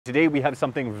Today we have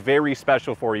something very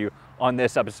special for you on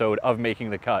this episode of Making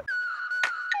the Cut.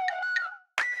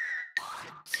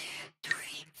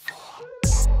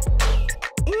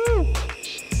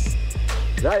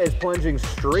 That is plunging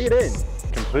straight in.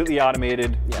 Completely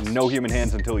automated, yes. No human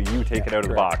hands until you take it out of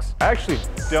the box. I actually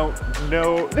don't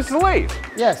know. This is a lathe.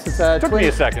 Yes, it's a Took me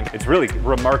a second. It's really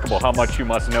remarkable how much you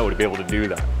must know to be able to do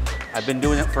that. I've been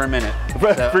doing it for a minute.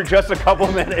 For just a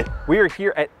couple minutes. We are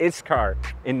here at ISCAR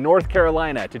in North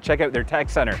Carolina to check out their tech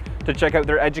center, to check out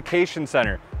their education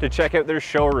center, to check out their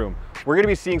showroom. We're gonna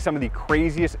be seeing some of the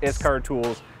craziest ISCAR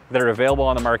tools that are available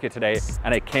on the market today,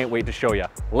 and I can't wait to show you.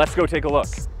 Let's go take a look.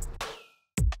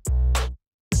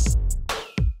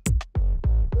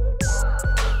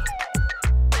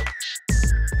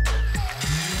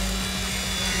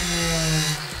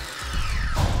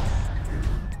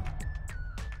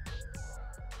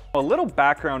 A little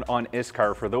background on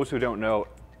ISCAR for those who don't know.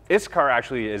 ISCAR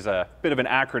actually is a bit of an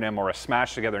acronym or a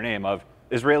smashed together name of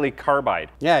Israeli carbide.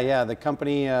 Yeah, the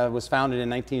company was founded in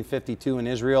 1952 in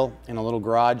Israel in a little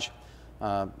garage,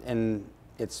 and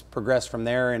it's progressed from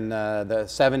there. In the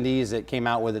 70s, it came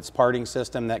out with its parting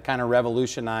system that kind of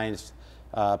revolutionized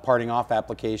parting off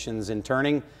applications in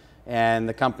turning, and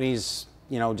the company's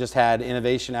just had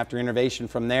innovation after innovation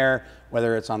from there,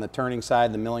 whether it's on the turning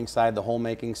side, the milling side, the hole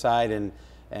making side, and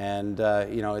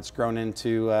it's grown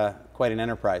into quite an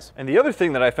enterprise. And the other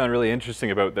thing that I found really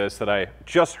interesting about this that I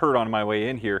just heard on my way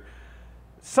in here,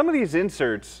 some of these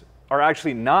inserts are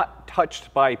actually not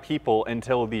touched by people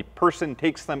until the person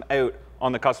takes them out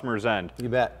on the customer's end. You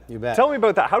bet, you bet. Tell me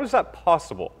about that. How is that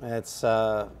possible? It's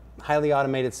highly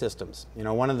automated systems.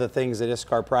 One of the things that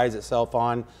ISCAR prides itself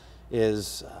on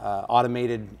is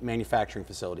automated manufacturing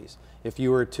facilities. If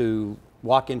you were to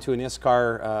walk into an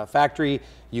ISCAR factory,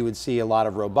 you would see a lot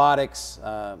of robotics,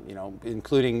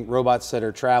 including robots that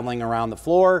are traveling around the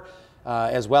floor,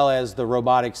 as well as the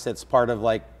robotics that's part of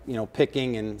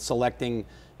picking and selecting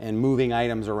and moving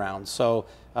items around. So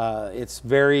it's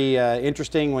very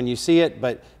interesting when you see it,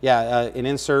 but yeah, an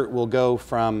insert will go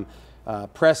from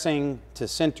pressing to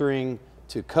sintering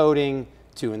to coating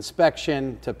to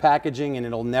inspection, to packaging, and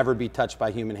it'll never be touched by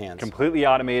human hands. Completely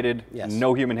automated, yes.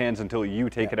 No human hands until you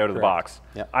take it out of the box.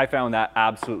 Yep. I found that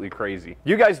absolutely crazy.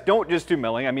 You guys don't just do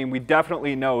milling. I mean, we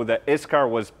definitely know that ISCAR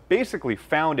was basically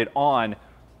founded on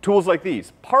tools like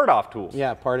these, part-off tools.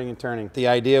 Yeah, parting and turning. The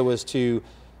idea was to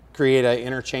create an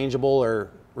interchangeable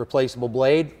or replaceable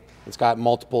blade. It's got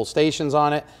multiple stations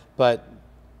on it, but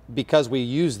because we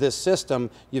use this system,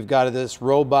 you've got this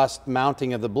robust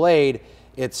mounting of the blade.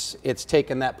 It's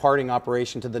taken that parting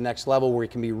operation to the next level where we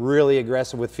can be really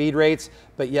aggressive with feed rates,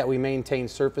 but yet we maintain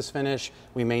surface finish,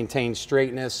 we maintain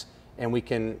straightness, and we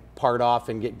can part off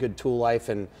and get good tool life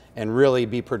and really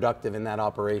be productive in that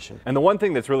operation. And the one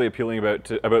thing that's really appealing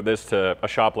about this to a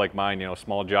shop like mine,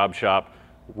 small job shop,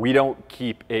 we don't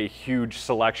keep a huge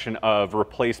selection of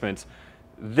replacements.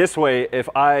 This way, if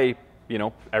I,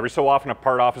 every so often a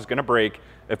part off is gonna break,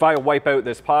 if I wipe out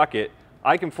this pocket,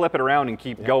 I can flip it around and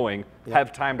keep going,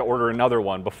 have time to order another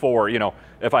one before,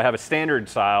 if I have a standard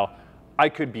style, I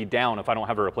could be down if I don't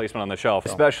have a replacement on the shelf.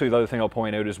 Especially the other thing I'll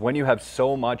point out is when you have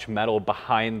so much metal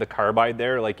behind the carbide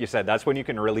there, like you said, that's when you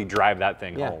can really drive that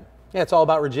thing home. Yeah, it's all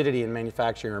about rigidity in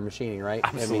manufacturing or machining, right?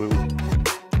 Absolutely.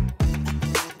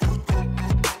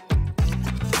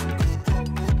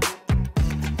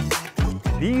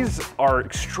 These are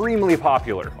extremely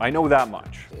popular. I know that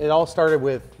much. It all started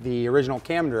with the original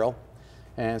cam drill.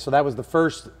 And so that was the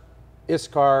first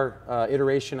ISCAR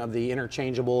iteration of the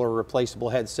interchangeable or replaceable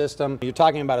head system. You're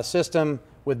talking about a system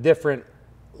with different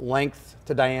length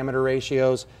to diameter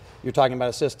ratios. You're talking about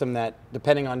a system that,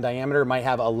 depending on diameter, might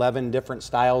have 11 different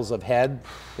styles of head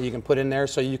that you can put in there.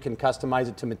 So you can customize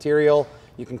it to material.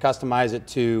 You can customize it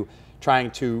to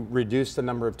trying to reduce the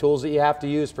number of tools that you have to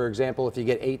use. For example, if you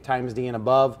get 8 times D and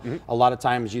above, a lot of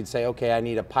times you'd say, okay, I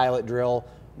need a pilot drill,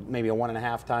 maybe a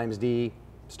 1.5 times D,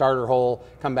 starter hole,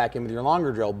 come back in with your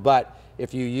longer drill. But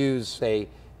if you use, say,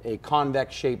 a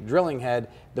convex shaped drilling head,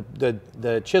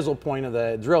 the chisel point of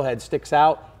the drill head sticks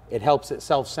out, it helps it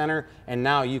self-center, and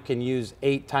now you can use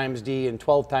 8 times D and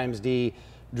 12 times D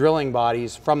drilling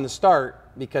bodies from the start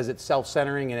because it's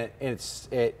self-centering and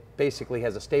it basically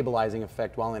has a stabilizing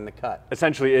effect while in the cut.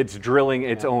 Essentially, it's drilling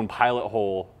its own pilot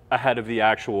hole ahead of the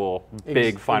actual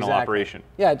big final operation.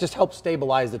 Yeah, it just helps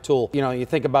stabilize the tool. You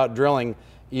think about drilling,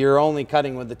 you're only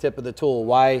cutting with the tip of the tool.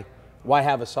 Why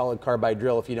have a solid carbide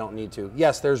drill if you don't need to?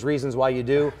 Yes, there's reasons why you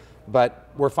do, but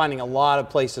we're finding a lot of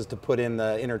places to put in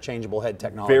the interchangeable head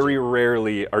technology. Very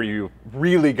rarely are you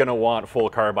really going to want full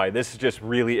carbide. This just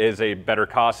really is a better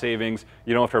cost savings.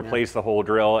 You don't have to replace the whole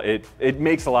drill. It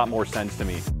makes a lot more sense to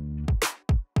me.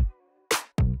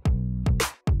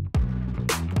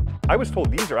 I was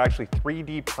told these are actually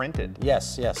 3D printed.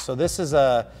 Yes, yes. So this is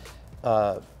a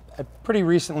pretty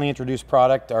recently introduced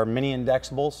product, our mini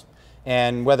indexables.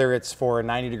 And whether it's for a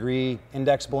 90-degree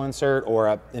indexable insert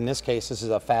or in this case, this is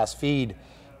a fast feed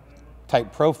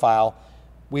type profile,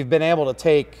 we've been able to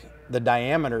take the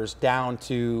diameters down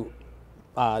to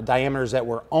diameters that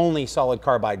were only solid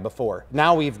carbide before.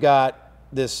 Now we've got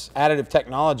this additive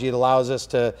technology that allows us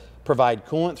to provide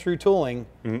coolant through tooling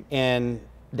and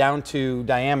down to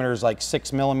diameters like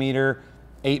 6 millimeter,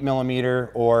 8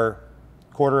 millimeter, or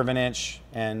 1/4 of an inch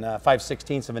and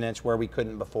 5/16 of an inch where we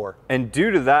couldn't before. And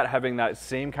due to that having that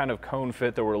same kind of cone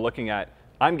fit that we're looking at,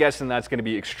 I'm guessing that's going to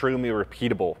be extremely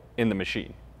repeatable in the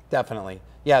machine. Definitely.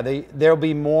 Yeah, there'll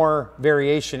be more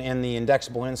variation in the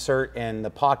indexable insert and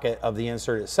the pocket of the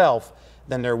insert itself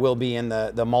than there will be in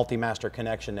the multi-master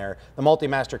connection there. The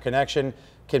multi-master connection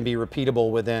can be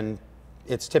repeatable within,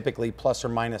 it's typically plus or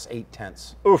minus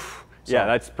 8/10. Oof. So, yeah,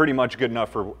 that's pretty much good enough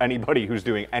for anybody who's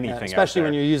doing anything. Especially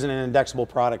when you're using an indexable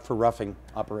product for roughing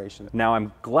operations. Now,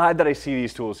 I'm glad that I see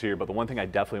these tools here, but the one thing I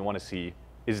definitely want to see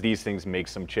is these things make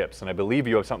some chips. And I believe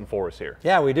you have something for us here.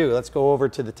 Yeah, we do. Let's go over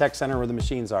to the tech center where the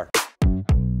machines are.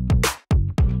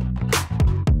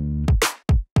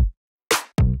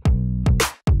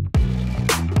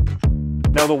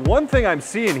 Now, the one thing I'm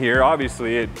seeing here,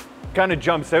 obviously, it kind of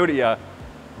jumps out at you.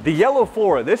 The yellow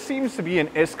floor, this seems to be an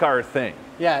ISCAR thing.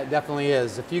 Yeah, it definitely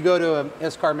is. If you go to an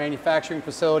ISCAR manufacturing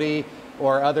facility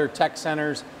or other tech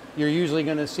centers, you're usually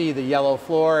going to see the yellow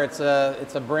floor. It's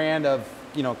a brand of,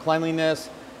 you know,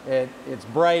 cleanliness. It's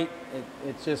bright.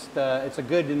 It's just it's a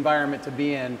good environment to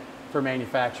be in for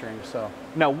manufacturing. So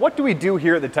now, what do we do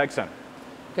here at the tech center?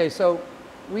 Okay, so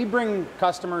we bring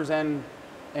customers and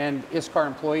ISCAR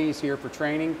employees here for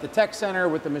training. The tech center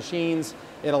with the machines,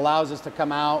 it allows us to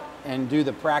come out and do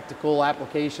the practical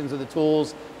applications of the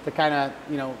tools to kind of,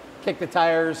 you know, kick the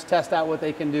tires, test out what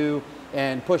they can do,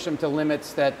 and push them to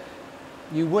limits that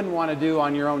you wouldn't want to do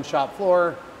on your own shop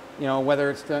floor, you know,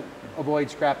 whether it's to avoid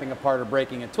scrapping a part or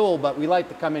breaking a tool. But we like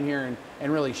to come in here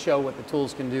and really show what the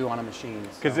tools can do on a machine.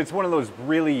 Because it's one of those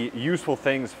really useful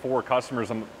things for customers,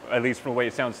 at least from the way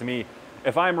it sounds to me.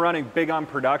 If I'm running big on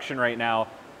production right now,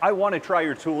 I want to try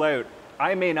your tool out.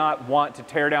 I may not want to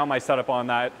tear down my setup on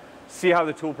that, see how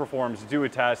the tool performs, do a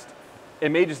test.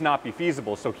 It may just not be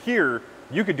feasible. So here,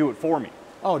 you could do it for me.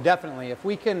 Oh, definitely. If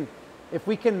we can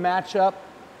match up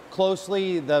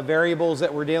closely the variables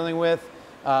that we're dealing with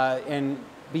and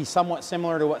be somewhat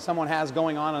similar to what someone has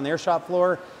going on their shop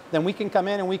floor, then we can come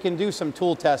in and we can do some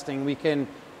tool testing. We can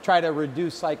try to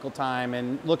reduce cycle time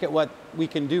and look at what we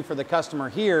can do for the customer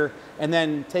here and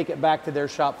then take it back to their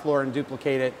shop floor and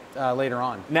duplicate it later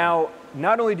on. Now,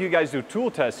 not only do you guys do tool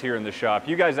tests here in the shop,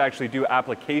 you guys actually do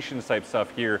applications type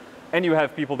stuff here, and you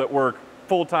have people that work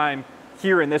full-time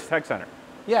here in this tech center.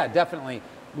 Yeah, definitely.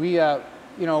 We, you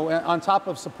know, on top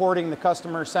of supporting the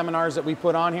customer seminars that we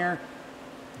put on here,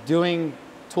 doing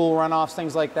tool runoffs,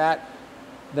 things like that,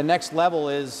 the next level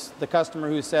is the customer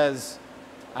who says,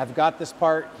 I've got this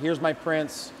part, here's my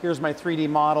prints, here's my 3D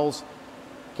models.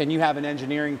 Can you have an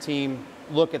engineering team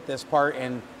look at this part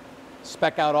and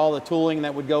spec out all the tooling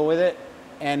that would go with it,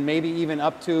 and maybe even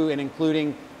up to and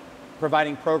including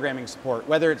providing programming support,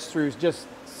 whether it's through just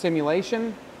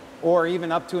simulation or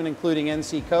even up to and including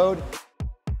NC code.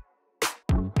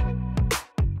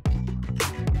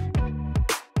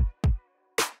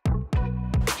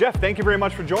 Jeff, thank you very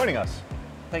much for joining us.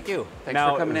 Thank you. Thanks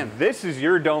for coming in. This is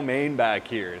your domain back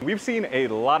here. We've seen a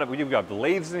lot of, you've got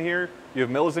lathes in here, you have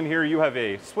mills in here, you have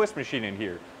a Swiss machine in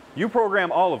here. You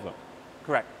program all of them.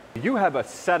 Correct. You have a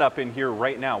setup in here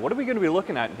right now. What are we going to be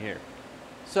looking at in here?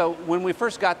 So when we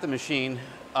first got the machine,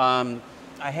 I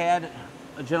had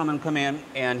a gentleman come in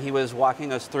and he was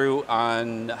walking us through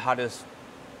on how to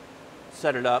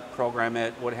set it up, program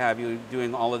it, what have you,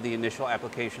 doing all of the initial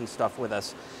application stuff with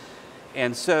us.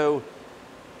 And so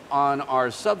on our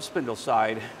sub-spindle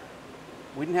side,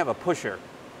 we didn't have a pusher.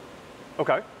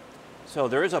 Okay. So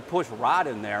there is a push rod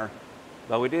in there,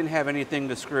 but we didn't have anything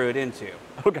to screw it into.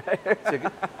 Okay.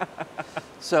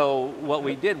 So what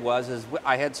we did was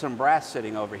I had some brass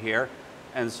sitting over here,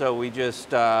 and so we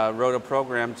just wrote a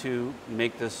program to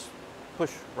make this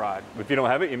push rod. If you don't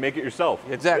have it, you make it yourself.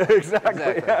 Exactly.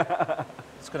 Exactly.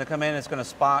 It's going to come in, it's going to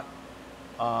spot,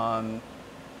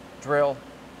 drill.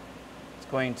 It's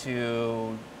going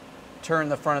to turn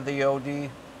the front of the OD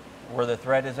where the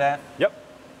thread is at. Yep.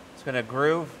 It's going to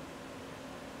groove.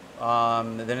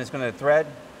 Then it's going to thread.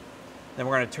 Then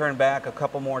we're going to turn back a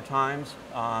couple more times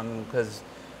because,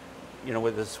 you know,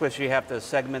 with the Swiss you have to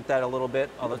segment that a little bit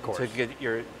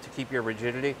to keep your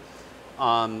rigidity.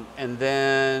 And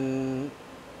then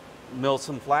mill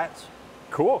some flats.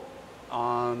 Cool.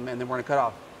 and then we're gonna cut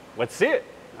off. Let's see it.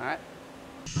 All right.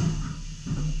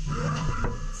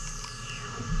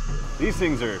 These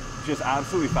things are just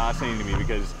absolutely fascinating to me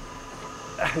because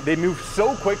they move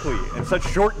so quickly in such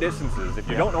short distances. If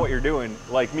you don't know what you're doing,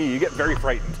 like me, you get very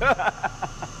frightened.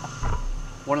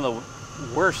 One of the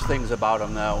worst things about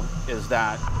them, though, is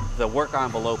that the work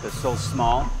envelope is so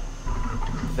small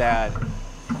that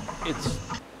it's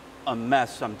a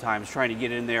mess sometimes trying to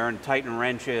get in there and tighten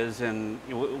wrenches and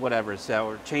whatever. So,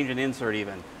 or change an insert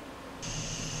even.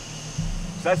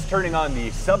 So that's turning on the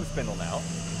sub spindle now.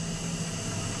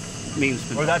 Main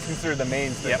spindle. Or that's considered the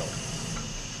main spindle. Yep.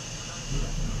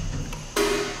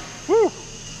 Woo!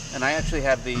 And I actually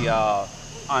have the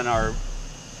on our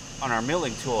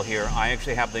milling tool here. I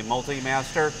actually have the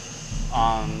multi-master,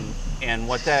 and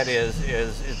what that is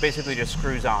basically just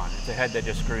screws on. It's a head that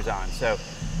just screws on. So,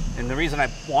 and the reason I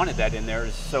wanted that in there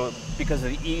is so because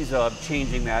of the ease of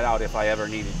changing that out if I ever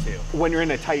needed to. When you're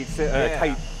in a tight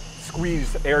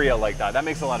squeeze area like that, that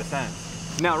makes a lot of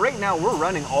sense. Now, right now we're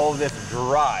running all of this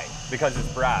dry because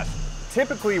it's brass.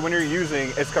 Typically, when you're using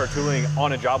ISCAR tooling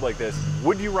on a job like this,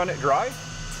 would you run it dry?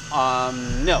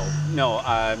 No.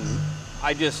 I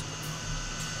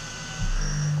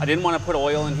didn't want to put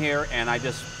oil in here, and I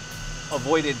just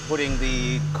avoided putting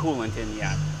the coolant in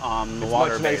yet. The It's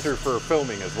water much nicer for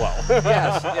filming as well.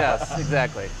 yes,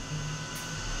 exactly.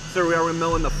 So we are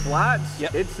milling the flats.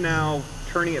 Yep. It's now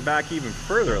turning it back even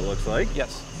further, it looks like.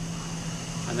 Yes.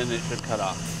 And then it should cut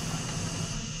off.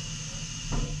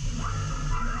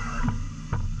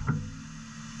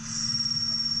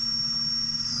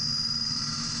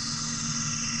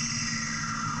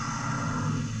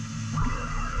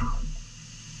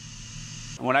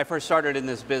 When I first started in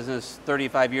this business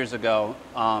 35 years ago,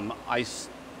 I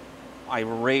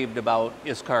raved about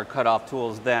ISCAR cutoff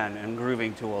tools then and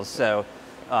grooving tools. So,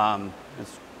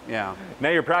 yeah. Now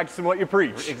you're practicing what you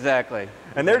preach. Exactly.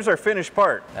 And there's our finished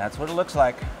part. That's what it looks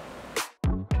like.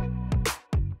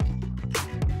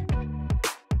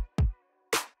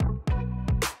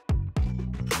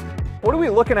 What are we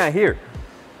looking at here?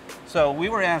 So we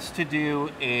were asked to do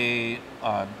a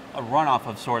runoff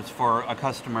of sorts for a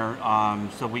customer,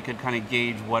 so we could kind of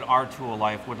gauge what our tool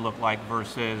life would look like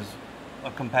versus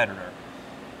a competitor.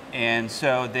 And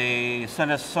so they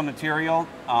sent us some material,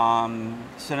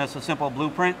 sent us a simple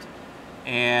blueprint,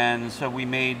 and so we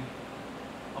made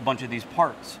a bunch of these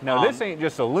parts. Now this ain't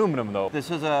just aluminum though.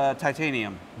 This is a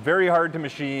titanium. Very hard to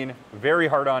machine, very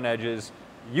hard on edges.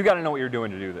 You got to know what you're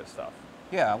doing to do this stuff.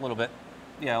 Yeah, a little bit.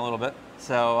 Yeah, a little bit.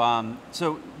 So,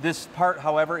 so this part,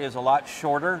 however, is a lot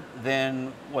shorter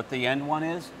than what the end one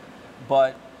is,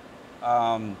 but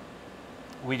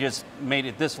we just made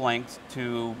it this length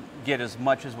to get as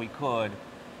much as we could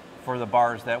for the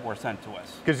bars that were sent to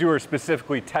us. Because you were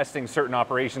specifically testing certain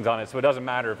operations on it, so it doesn't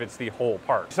matter if it's the whole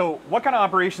part. So what kind of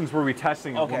operations were we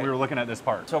testing when we were looking at this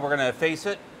part? So we're going to face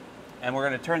it, and we're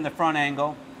going to turn the front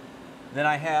angle. Then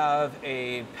I have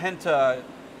a Penta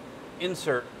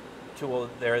insert tool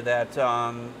there that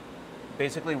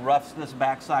basically roughs this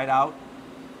backside out,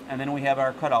 and then we have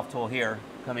our cutoff tool here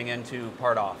coming in to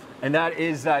part off. And that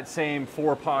is that same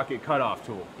 4-pocket cutoff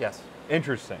tool? Yes.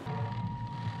 Interesting.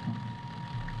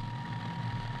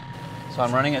 So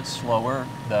I'm running it slower,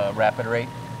 the rapid rate,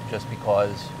 just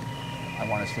because I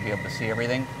want us to be able to see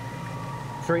everything.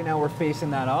 So right now we're facing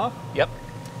that off? Yep.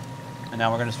 And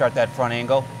now we're going to start that front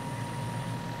angle.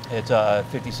 It's a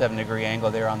 57-degree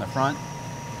angle there on the front.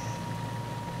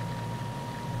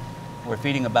 We're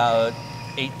feeding about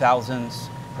 8 thousandths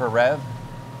per rev.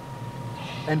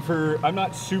 And I'm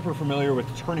not super familiar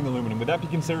with turning aluminum. Would that be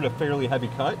considered a fairly heavy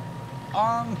cut?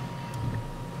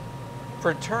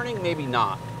 For turning, maybe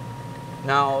not.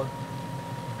 Now,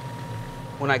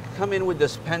 when I come in with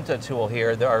this Penta tool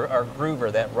here, our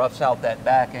groover that roughs out that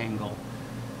back angle,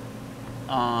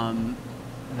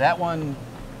 that one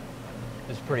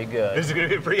is pretty good. This is going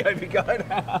to be a pretty heavy cut.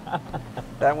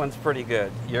 That one's pretty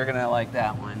good. You're going to like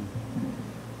that one.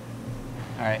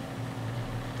 All right.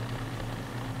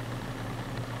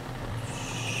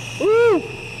 Woo!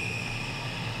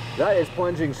 That is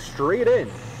plunging straight in.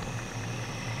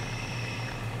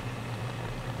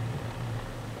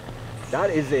 That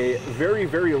is a very,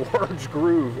 very large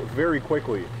groove very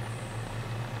quickly.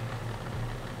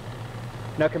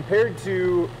 Now compared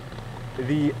to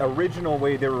the original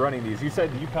way they were running these, you said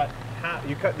you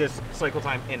cut this cycle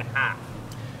time in half.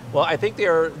 Well, I think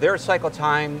their cycle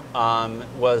time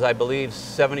was, I believe,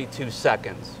 72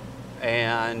 seconds.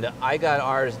 And I got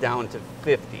ours down to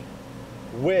 50.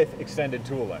 With extended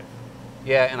tool life.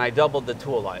 Yeah, and I doubled the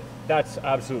tool life. That's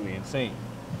absolutely insane.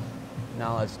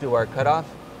 Now let's do our cutoff.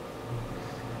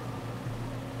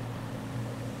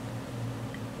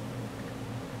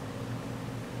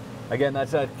 Again,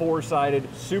 that's that four-sided,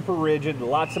 super rigid,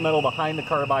 lots of metal behind the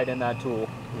carbide in that tool.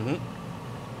 Mm-hmm.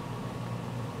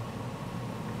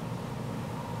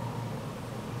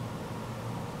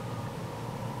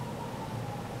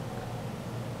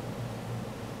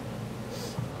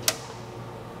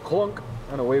 Clunk,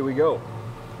 and away we go.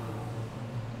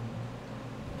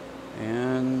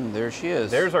 And there she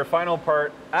is. There's our final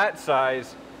part at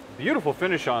size. Beautiful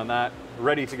finish on that,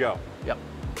 ready to go. Yep.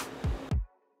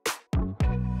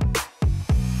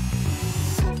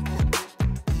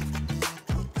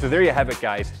 So there you have it,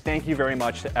 guys. Thank you very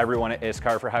much to everyone at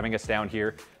ISCAR for having us down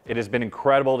here. It has been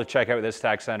incredible to check out this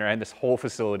tech center and this whole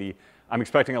facility. I'm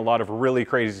expecting a lot of really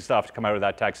crazy stuff to come out of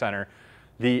that tech center.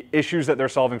 The issues that they're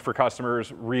solving for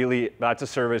customers, really, that's a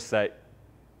service that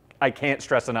I can't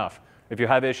stress enough. If you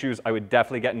have issues, I would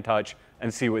definitely get in touch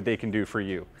and see what they can do for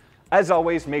you. As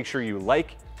always, make sure you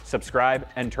like, subscribe,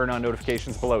 and turn on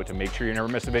notifications below to make sure you never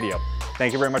miss a video.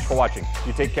 Thank you very much for watching.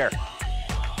 You take care.